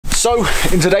So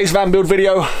in today's van build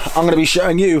video, I'm going to be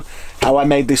showing you how I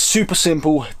made this super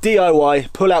simple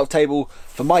DIY pull-out table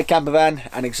for my camper van,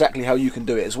 and exactly how you can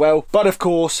do it as well. But of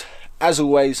course, as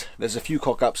always, there's a few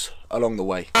cock-ups along the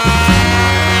way.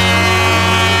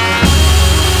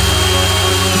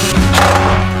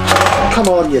 Come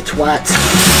on, you twat.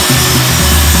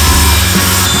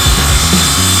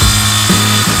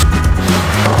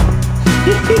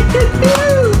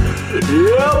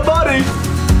 Yeah, buddy.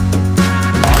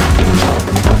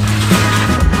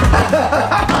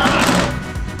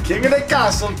 King of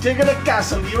the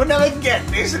castle, you will never get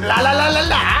this. La la la la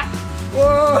la.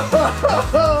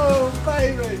 Whoa,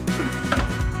 baby.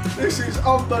 This is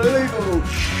unbelievable.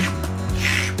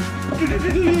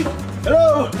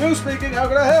 Hello, Will speaking, how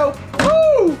can I help?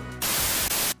 Woo!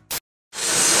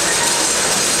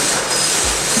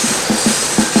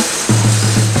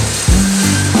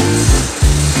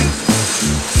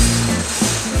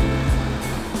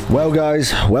 Well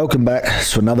guys, welcome back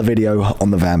to another video on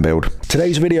the van build.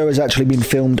 Today's video has actually been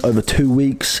filmed over 2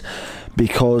 weeks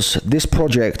because this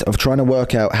project of trying to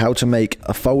work out how to make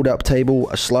a fold up table,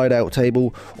 a slide out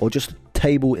table, or just a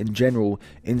table in general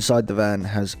inside the van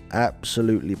has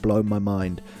absolutely blown my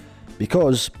mind,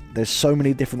 because there's so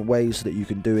many different ways that you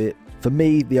can do it. For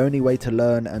me, the only way to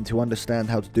learn and to understand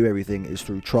how to do everything is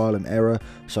through trial and error.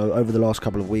 So over the last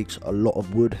couple of weeks, a lot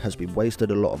of wood has been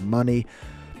wasted, a lot of money,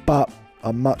 but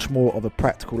I'm much more of a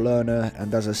practical learner,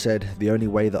 and as I said, the only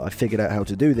way that I figured out how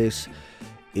to do this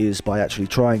is by actually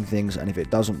trying things, and if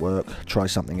it doesn't work, try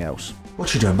something else.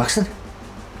 What you doing, Buxton?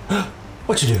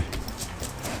 What you doing?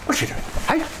 What you doing?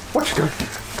 Hey, what you doing?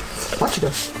 What you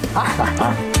doing?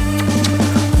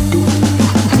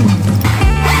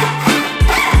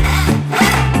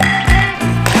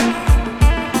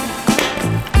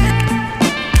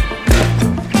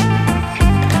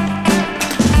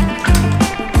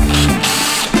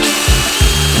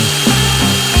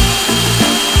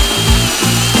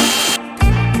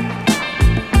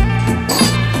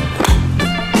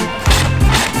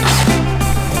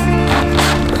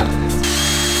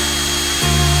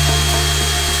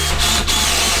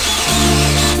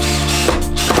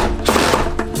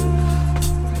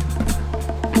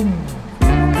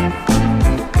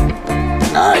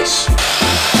 Nice.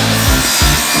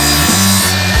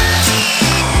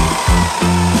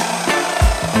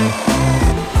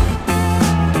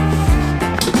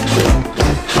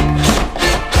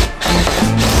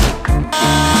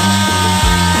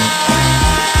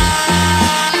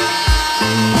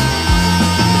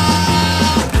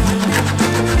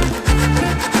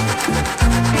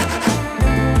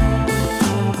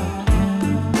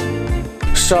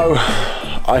 So,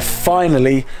 I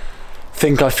finally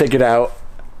think I figured out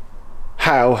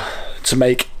how to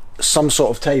make some sort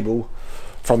of table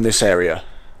from this area.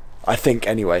 I think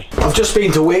anyway. I've just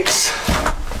been to Wickes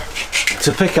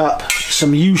to pick up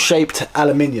some U-shaped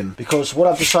aluminium, because what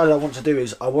I've decided I want to do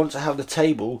is I want to have the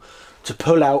table to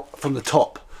pull out from the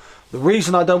top. The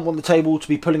reason I don't want the table to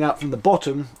be pulling out from the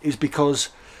bottom is because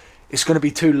it's going to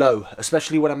be too low,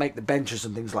 especially when I make the benches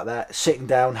and things like that. Sitting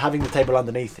down, having the table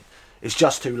underneath, it's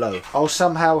just too low. I'll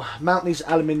somehow mount these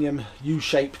aluminium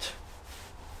U-shaped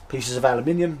pieces of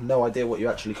aluminium, no idea what you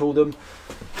actually call them,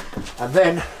 and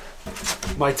then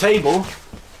my table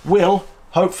will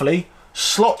hopefully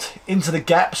slot into the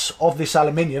gaps of this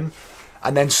aluminium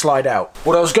and then slide out.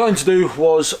 What I was going to do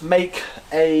was make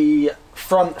a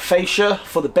front fascia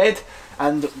for the bed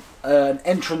and an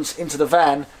entrance into the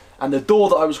van, and the door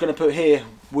that I was going to put here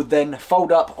would then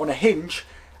fold up on a hinge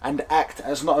and act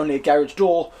as not only a garage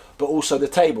door but also the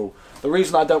table. The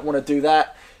reason I don't want to do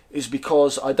that is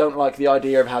because I don't like the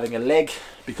idea of having a leg,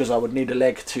 because I would need a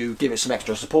leg to give it some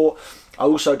extra support. I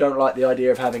also don't like the idea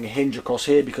of having a hinge across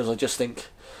here, because I just think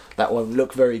that won't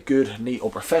look very good, neat or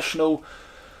professional.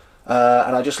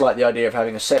 And I just like the idea of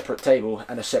having a separate table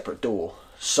and a separate door.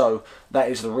 So that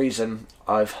is the reason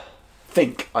I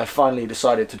finally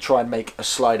decided to try and make a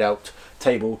slide out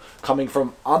table coming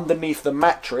from underneath the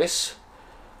mattress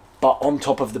but on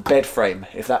top of the bed frame,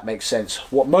 if that makes sense.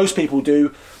 What most people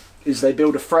do is they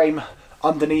build a frame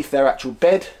underneath their actual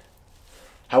bed.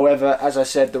 However, as I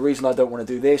said, the reason I don't want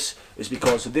to do this is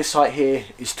because this height here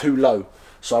is too low.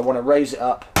 So I want to raise it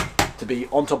up to be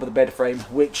on top of the bed frame,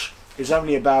 which is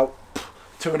only about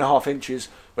 2.5 inches,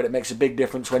 but it makes a big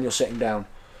difference when you're sitting down.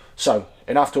 So,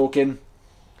 enough talking.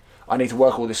 I need to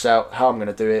work all this out, how I'm going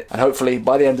to do it. And hopefully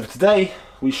by the end of today,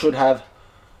 we should have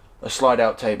a slide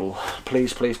out table.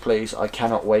 Please, please, please, I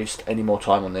cannot waste any more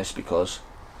time on this because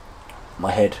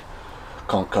my head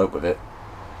can't cope with it.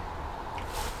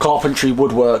 Carpentry,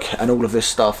 woodwork and all of this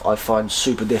stuff I find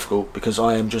super difficult because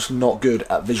I am just not good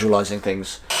at visualizing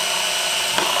things.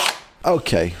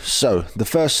 Okay, so the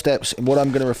first steps in what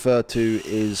I'm going to refer to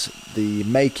is the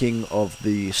making of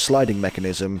the sliding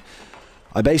mechanism.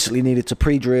 I basically needed to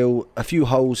pre-drill a few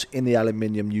holes in the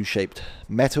aluminium U-shaped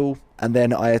metal, and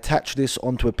then I attached this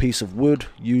onto a piece of wood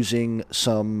using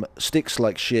some sticks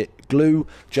like shit glue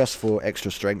just for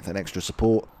extra strength and extra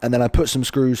support, and then I put some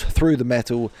screws through the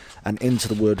metal and into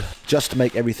the wood just to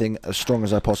make everything as strong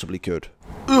as I possibly could.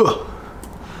 Ugh.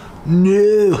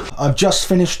 No! I've just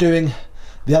finished doing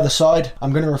the other side.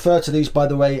 I'm going to refer to these, by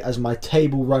the way, as my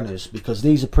table runners, because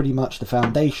these are pretty much the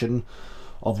foundation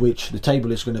of which the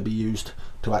table is going to be used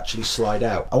to actually slide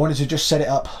out. I wanted to just set it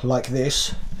up like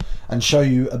this and show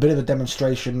you a bit of a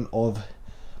demonstration of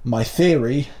my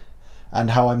theory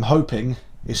and how I'm hoping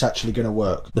it's actually going to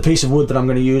work. The piece of wood that I'm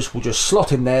going to use will just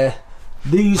slot in there.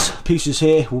 These pieces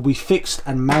here will be fixed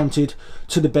and mounted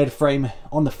to the bed frame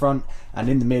on the front and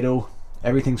in the middle.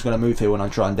 Everything's going to move here when I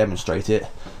try and demonstrate it,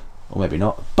 or maybe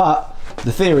not, but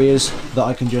the theory is that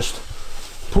I can just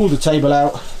pull the table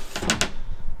out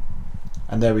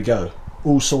and there we go,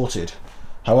 all sorted.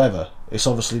 However, it's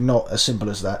obviously not as simple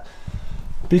as that,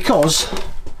 because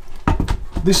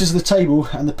this is the table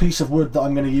and the piece of wood that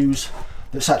I'm going to use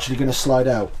that's actually going to slide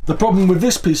out. The problem with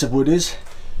this piece of wood is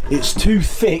it's too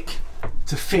thick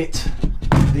to fit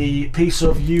the piece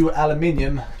of U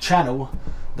aluminium channel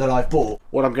that I've bought.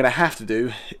 What I'm going to have to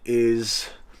do is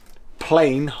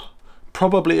plane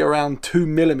probably around 2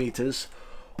 millimeters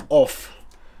off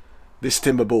this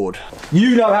timber board.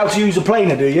 You know how to use a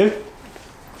planer, do you?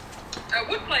 A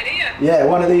wood planer, yeah. Yeah,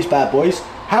 one of these bad boys.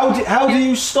 How do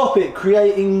you stop it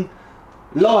creating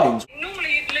lines?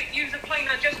 Normally you'd use a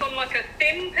planer just on like a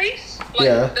thin piece,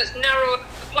 like that's narrower than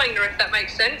the planer, if that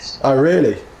makes sense. Oh,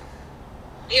 really?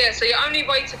 Yeah, so your only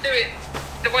way to do it,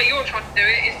 the way you're trying to do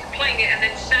it, is to plane it and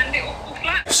then sand it all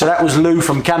flat. So that was Lou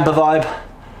from Camper Vibe.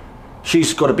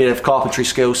 She's got a bit of carpentry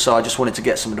skills, so I just wanted to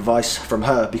get some advice from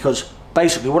her, because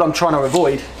basically what I'm trying to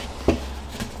avoid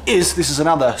is, this is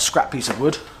another scrap piece of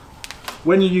wood.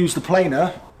 When you use the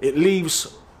planer, it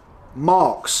leaves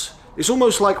marks. It's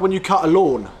almost like when you cut a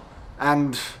lawn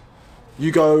and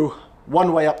you go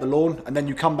one way up the lawn and then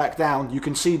you come back down, you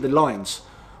can see the lines.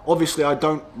 Obviously I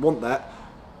don't want that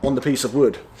on the piece of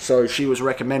wood, so she was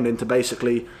recommending to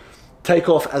basically take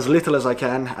off as little as I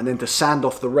can and then to sand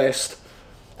off the rest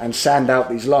and sand out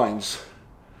these lines.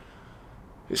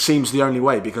 It seems the only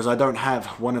way, because I don't have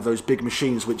one of those big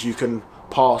machines which you can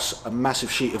pass a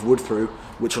massive sheet of wood through,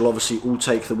 which will obviously all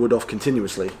take the wood off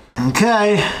continuously.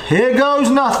 Okay, here goes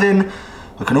nothing.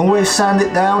 I can always sand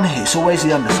it down, it's always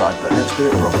the underside, but let's do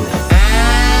it properly.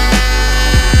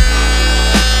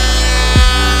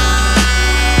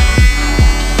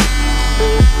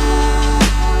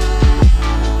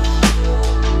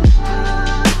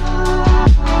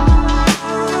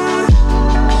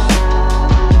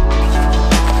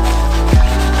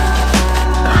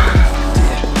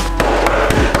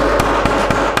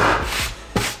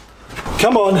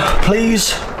 Come on,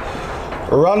 please,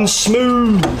 run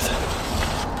smooth.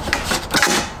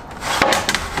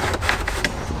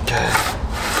 Okay.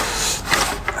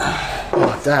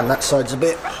 Oh, damn, that side's a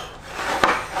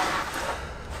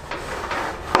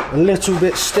little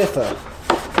bit stiffer.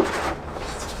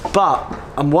 But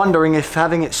I'm wondering if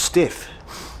having it stiff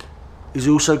is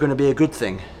also going to be a good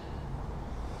thing.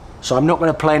 So I'm not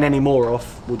going to plane any more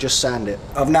off, we'll just sand it.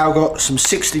 I've now got some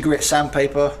 60 grit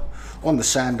sandpaper on the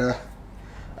sander,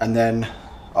 and then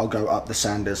I'll go up the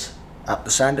sanding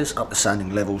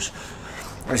levels.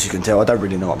 As you can tell, I don't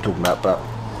really know what I'm talking about, but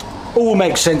all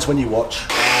makes sense when you watch.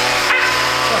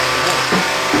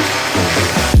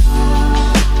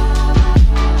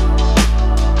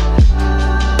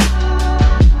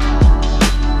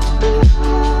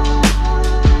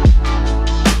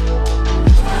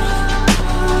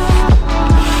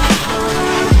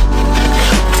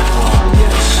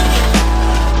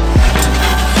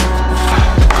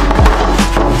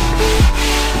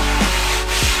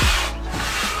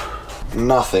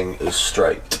 Nothing is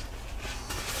straight.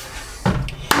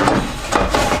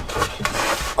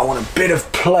 I want a bit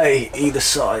of play either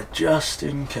side, just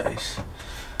in case.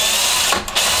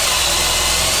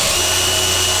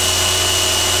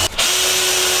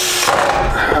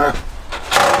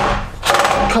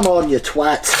 Come on, you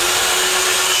twat.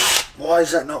 Why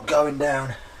is that not going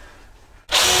down?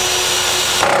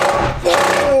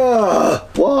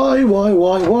 Why?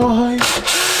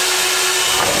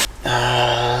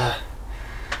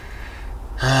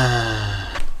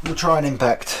 We'll try an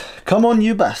impact. Come on,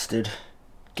 you bastard.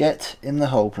 Get in the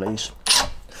hole, please.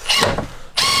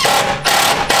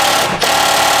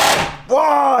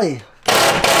 Why?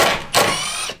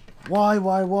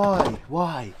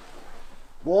 Why?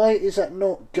 Why is that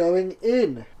not going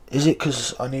in? Is it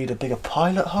because I need a bigger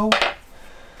pilot hole?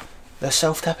 They're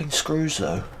self-tapping screws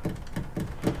though.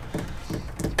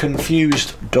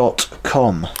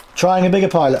 Confused.com. Trying a bigger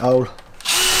pilot hole.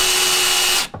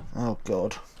 Oh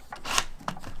God.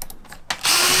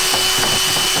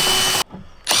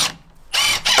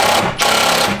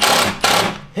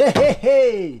 Hey, hey,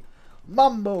 hey!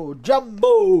 Mumbo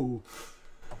jumbo!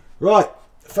 Right,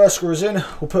 first screw is in.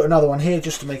 We'll put another one here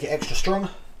just to make it extra strong,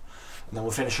 and then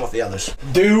we'll finish off the others.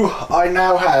 Do I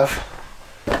now have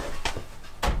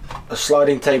a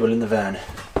sliding table in the van?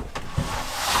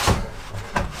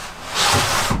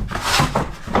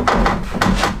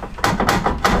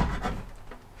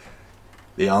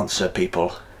 The answer,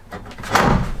 people,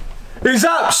 is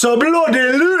absolutely.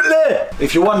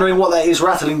 If you're wondering what that is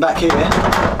rattling back here,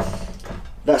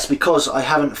 that's because I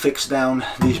haven't fixed down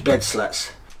these bed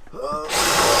slats.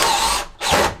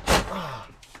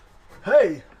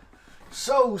 Hey,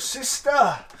 so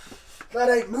sister, that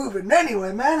ain't moving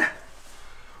anyway, man.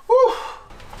 Woo.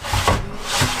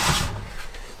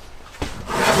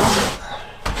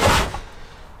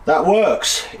 That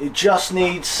works. It just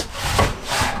needs,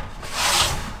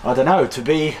 I don't know, to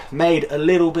be made a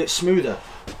little bit smoother.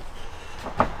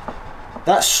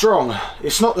 That's strong.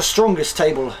 It's not the strongest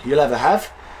table you'll ever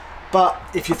have, but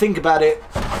if you think about it,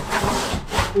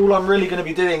 all I'm really going to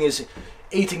be doing is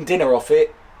eating dinner off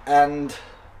it and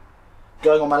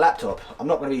going on my laptop. I'm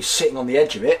not going to be sitting on the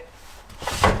edge of it.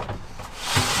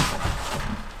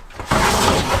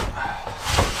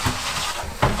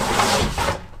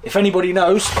 If anybody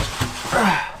knows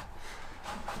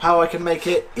how I can make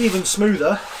it even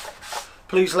smoother,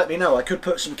 please let me know. I could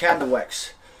put some candle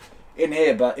wax in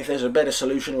here, but if there's a better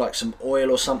solution like some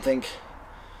oil or something,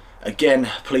 again,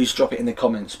 please drop it in the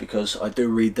comments, because I do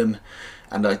read them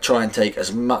and I try and take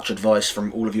as much advice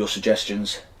from all of your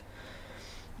suggestions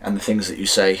and the things that you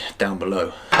say down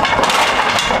below.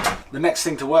 The next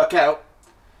thing to work out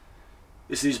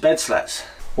is these bed slats.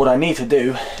 What I need to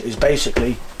do is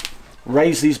basically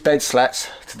raise these bed slats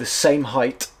to the same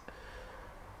height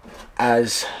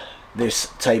as this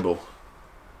table,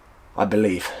 I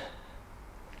believe.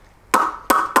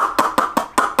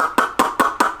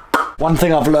 One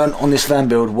thing I've learned on this van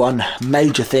build, one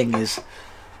major thing, is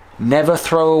never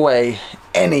throw away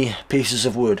any pieces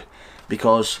of wood,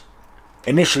 because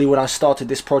initially when I started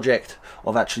this project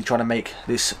of actually trying to make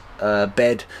this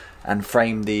bed and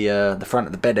frame the front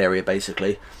of the bed area,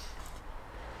 basically,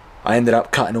 I ended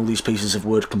up cutting all these pieces of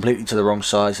wood completely to the wrong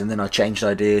size, and then I changed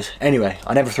ideas. Anyway,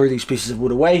 I never threw these pieces of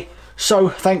wood away, so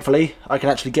thankfully I can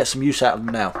actually get some use out of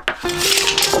them now.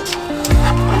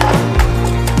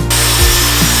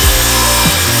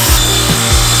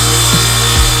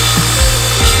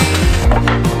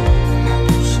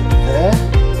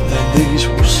 These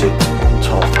will sit on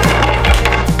top.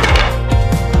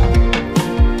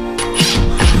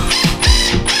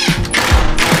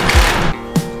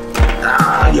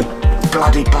 Ah, you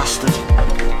bloody bastard.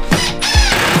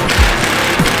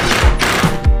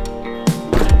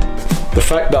 The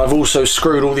fact that I've also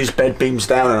screwed all these bed beams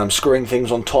down and I'm screwing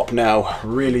things on top now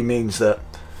really means that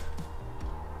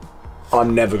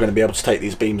I'm never going to be able to take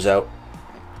these beams out.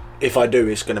 If I do,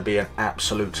 it's going to be an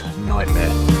absolute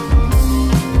nightmare.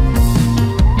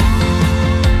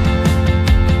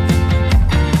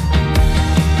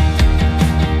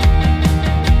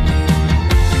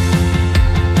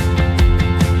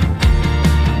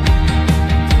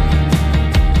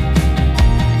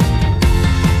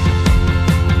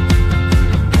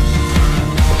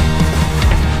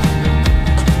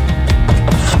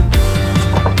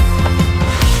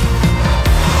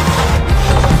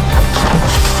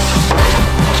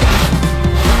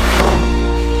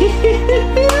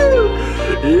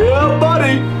 Yeah,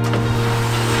 buddy!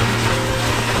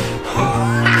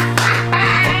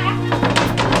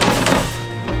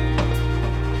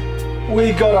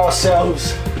 We got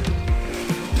ourselves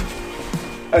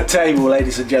a table,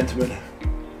 ladies and gentlemen.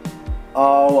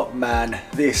 Oh man,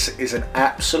 this is an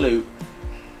absolute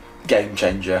game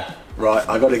changer. Right,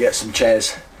 I gotta get some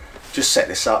chairs, just set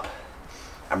this up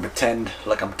and pretend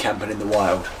like I'm camping in the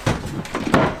wild.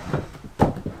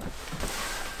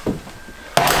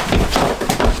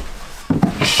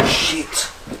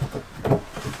 Shit.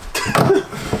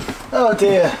 Oh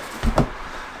dear.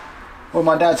 Well,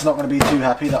 my dad's not going to be too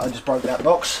happy that I just broke that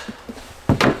box.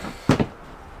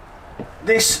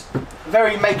 This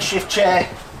very makeshift chair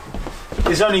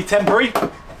is only temporary.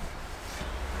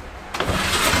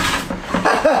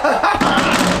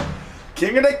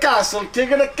 King of the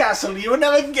castle, you will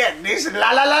never get this,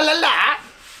 la la la la la.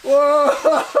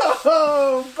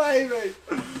 Whoa, baby.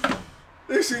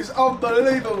 This is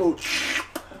unbelievable.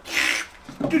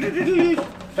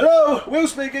 Hello, Will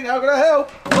speaking, how can I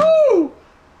help? Woo!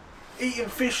 Eating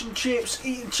fish and chips,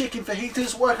 eating chicken for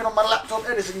heaters, working on my laptop,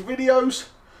 editing videos.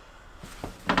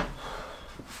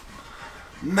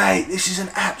 Mate, this is an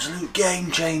absolute game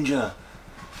changer.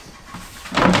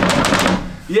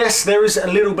 Yes, there is a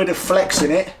little bit of flex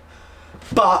in it,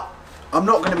 but I'm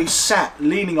not going to be sat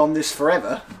leaning on this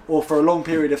forever or for a long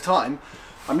period of time.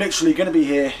 I'm literally going to be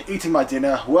here eating my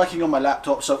dinner, working on my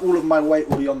laptop, so all of my weight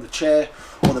will be on the chair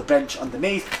or the bench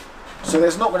underneath. So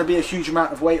there's not going to be a huge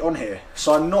amount of weight on here.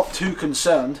 So I'm not too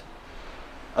concerned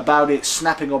about it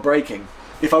snapping or breaking.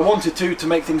 If I wanted to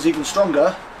make things even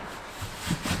stronger,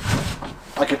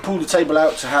 I could pull the table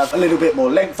out to have a little bit more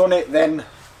length on it, then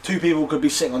two people could be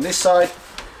sitting on this side.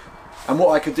 And what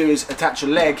I could do is attach a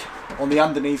leg on the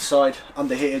underneath side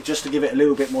under here just to give it a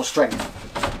little bit more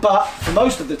strength. But for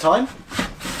most of the time,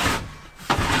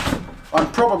 I'm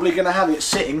probably going to have it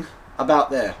sitting about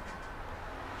there.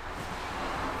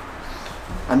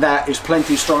 And that is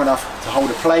plenty strong enough to hold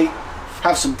a plate,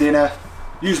 have some dinner,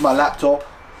 use my laptop,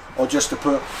 or just to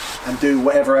put and do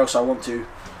whatever else I want to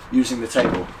using the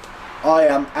table. I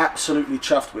am absolutely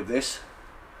chuffed with this.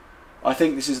 I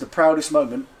think this is the proudest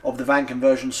moment of the van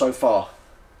conversion so far.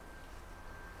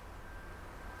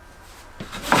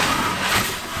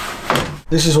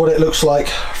 This is what it looks like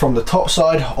from the top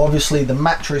side. Obviously the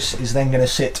mattress is then going to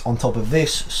sit on top of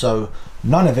this, so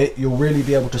none of it you'll really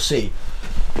be able to see.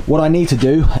 What I need to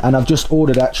do, and I've just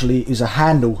ordered actually, is a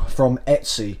handle from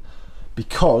Etsy,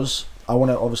 because I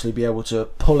want to obviously be able to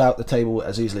pull out the table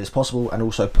as easily as possible and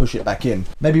also push it back in.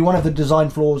 Maybe one of the design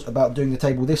flaws about doing the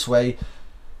table this way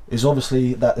is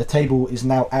obviously that the table is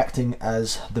now acting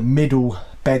as the middle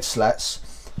bed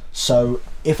slats. So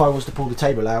if I was to pull the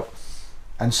table out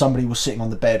and somebody was sitting on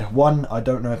the bed, one, I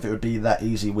don't know if it would be that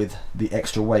easy with the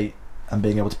extra weight and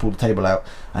being able to pull the table out,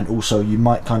 and also you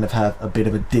might kind of have a bit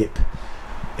of a dip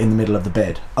in the middle of the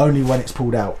bed, only when it's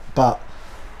pulled out. But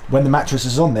when the mattress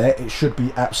is on there, it should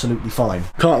be absolutely fine.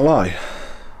 Can't lie,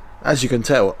 as you can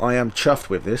tell, I am chuffed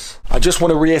with this. I just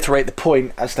want to reiterate the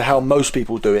point as to how most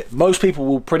people do it. Most people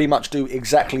will pretty much do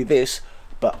exactly this,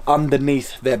 but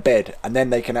underneath their bed, and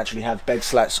then they can actually have bed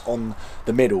slats on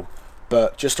the middle.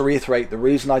 But just to reiterate, the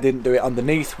reason I didn't do it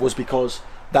underneath was because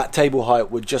that table height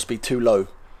would just be too low.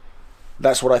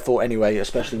 That's what I thought anyway,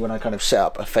 especially when I kind of set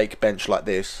up a fake bench like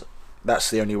this.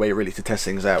 That's the only way really to test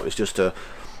things out, is just to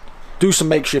do some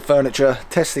makeshift furniture,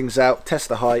 test things out, test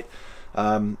the height.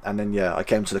 And then yeah, I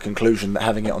came to the conclusion that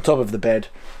having it on top of the bed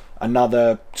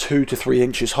another 2 to 3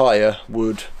 inches higher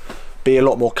would be a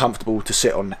lot more comfortable to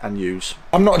sit on and use.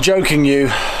 I'm not joking you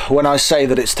when I say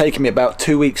that it's taken me about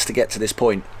 2 weeks to get to this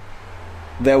point.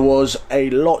 There was a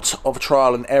lot of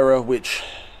trial and error which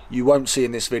you won't see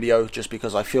in this video just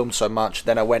because I filmed so much.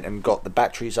 Then I went and got the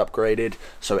batteries upgraded,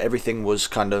 so everything was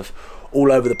kind of all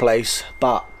over the place.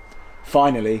 But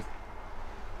finally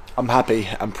I'm happy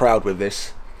and proud with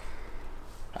this,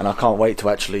 and I can't wait to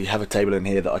actually have a table in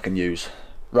here that I can use.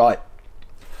 Right,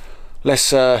 let's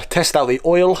test out the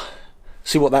oil,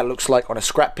 see what that looks like on a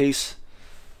scrap piece,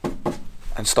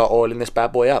 and start oiling this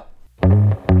bad boy up.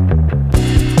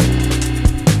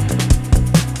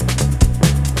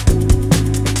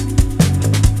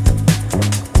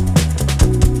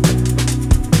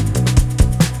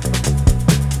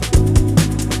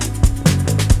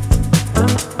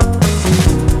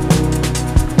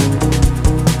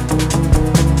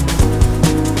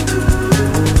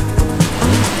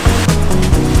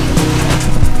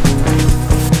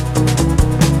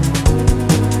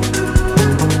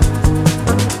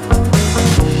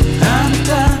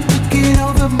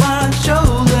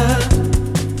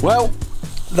 Well,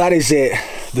 that is it.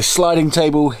 The sliding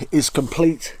table is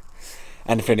complete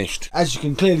and finished. As you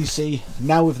can clearly see,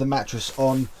 now with the mattress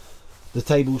on, the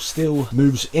table still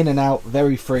moves in and out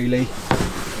very freely.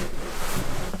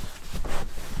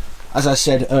 As I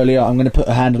said earlier, I'm going to put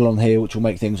a handle on here which will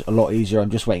make things a lot easier. I'm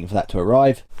just waiting for that to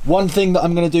arrive. One thing that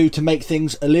I'm going to do to make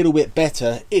things a little bit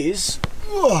better is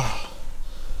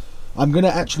I'm going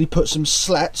to actually put some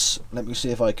slats. Let me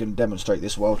see if I can demonstrate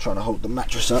this while trying to hold the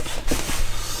mattress up.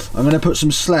 I'm going to put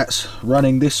some slats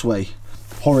running this way,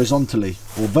 horizontally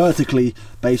or vertically,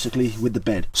 basically with the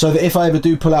bed, so that if I ever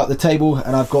do pull out the table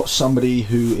and I've got somebody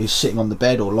who is sitting on the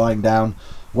bed or lying down,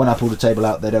 when I pull the table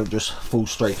out, they don't just fall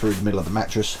straight through the middle of the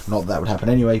mattress. Not that that would happen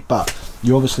anyway, but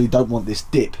you obviously don't want this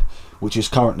dip, which is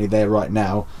currently there right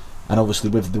now, and obviously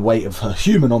with the weight of a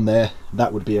human on there,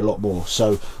 that would be a lot more.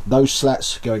 So those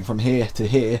slats going from here to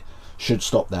here should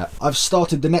stop that. I've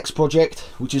started the next project,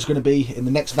 which is going to be in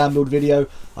the next van build video.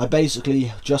 I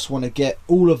basically just want to get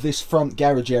all of this front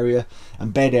garage area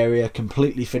and bed area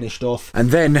completely finished off,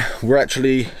 and then we're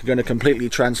actually going to completely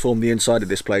transform the inside of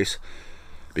this place,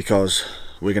 because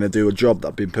we're going to do a job that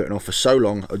I've been putting off for so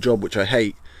long, a job which I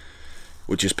hate,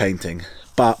 which is painting.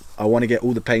 But I want to get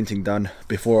all the painting done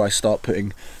before I start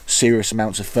putting serious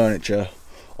amounts of furniture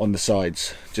on the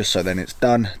sides, just so then it's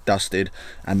done, dusted,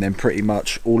 and then pretty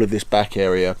much all of this back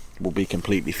area will be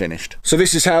completely finished. So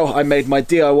this is how I made my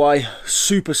DIY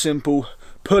super simple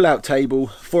pull-out table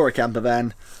for a camper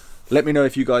van. Let me know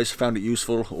if you guys found it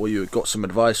useful, or you got some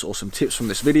advice or some tips from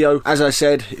this video. As I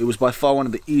said, it was by far one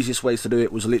of the easiest ways to do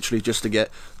it, was literally just to get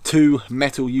 2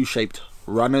 metal U-shaped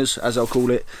runners, as I'll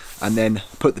call it, and then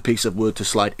put the piece of wood to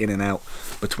slide in and out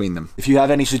between them. If you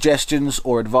have any suggestions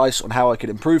or advice on how I could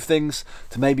improve things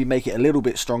to maybe make it a little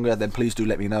bit stronger, then please do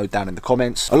let me know down in the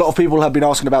comments. A lot of people have been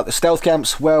asking about the stealth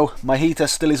camps. Well, my heater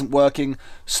still isn't working,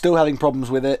 still having problems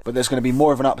with it, but there's going to be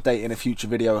more of an update in a future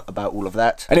video about all of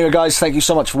that. Anyway guys, thank you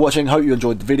so much for watching. Hope you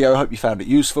enjoyed the video, hope you found it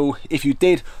useful. If you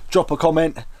did, drop a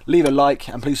comment, leave a like,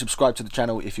 and please subscribe to the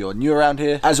channel if you're new around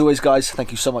here. As always guys,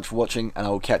 thank you so much for watching, and I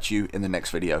will catch you in the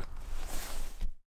next video.